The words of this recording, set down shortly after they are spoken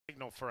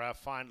for our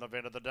final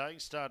event of the day,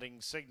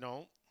 starting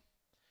signal.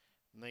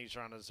 And these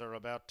runners are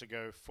about to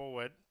go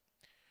forward.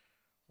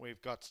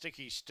 We've got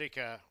Sticky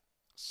Sticker,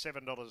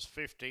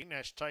 $7.50.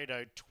 Nash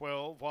Tato,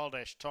 12. Wild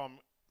Ash Tom,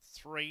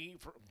 3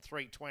 from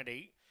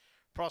 320.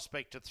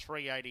 Prospect at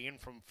 380 in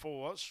from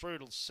 4.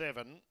 Strudel,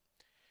 7.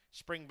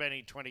 Spring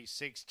Benny,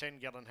 26. 10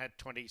 Gallon Hat,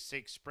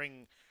 26.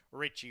 Spring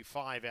Richie,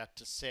 5 out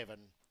to 7.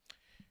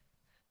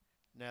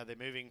 Now they're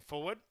moving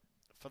forward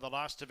for the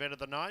last event of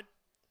the night.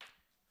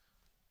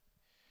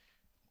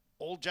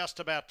 All just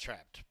about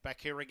trapped.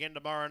 Back here again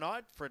tomorrow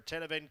night for a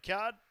 10 event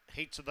card.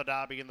 Heats of the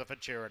Derby and the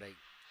Futurity.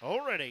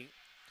 Already.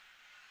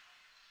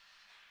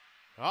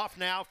 Off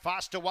now,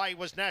 fast away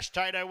was Nash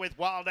Tato with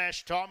Wild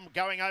Ash Tom.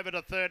 Going over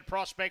to third,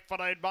 Prospect,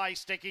 followed by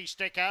Sticky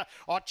Sticker.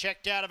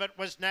 Checked out of it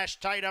was Nash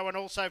Tato and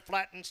also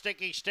flattened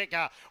Sticky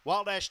Sticker.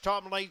 Wild Ash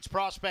Tom leads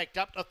Prospect.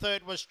 Up to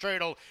third was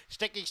Strudel.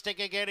 Sticky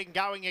Sticker getting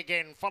going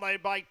again.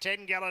 Followed by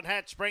 10 Gallon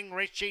Hat, Spring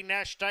Richie,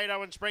 Nash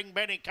Tato and Spring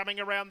Benny coming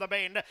around the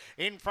bend.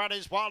 In front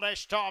is Wild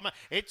Ash Tom.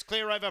 It's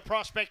clear over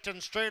Prospect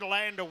and Strudel,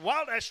 and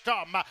Wild Ash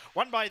Tom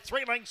won by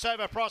 3 lengths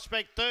over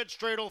Prospect. Third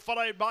Strudel,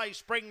 followed by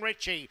Spring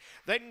Richie.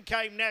 Then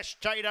came Nash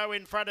Tato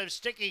in front of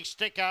Sticky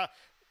Sticker.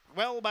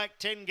 Well back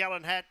 10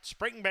 Gallon Hat.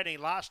 Spring Benny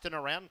last in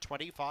around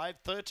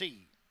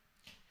 25.30.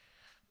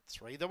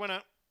 3 the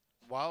winner.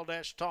 Wild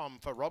Ash Tom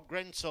for Rob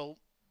Grensel.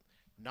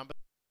 Number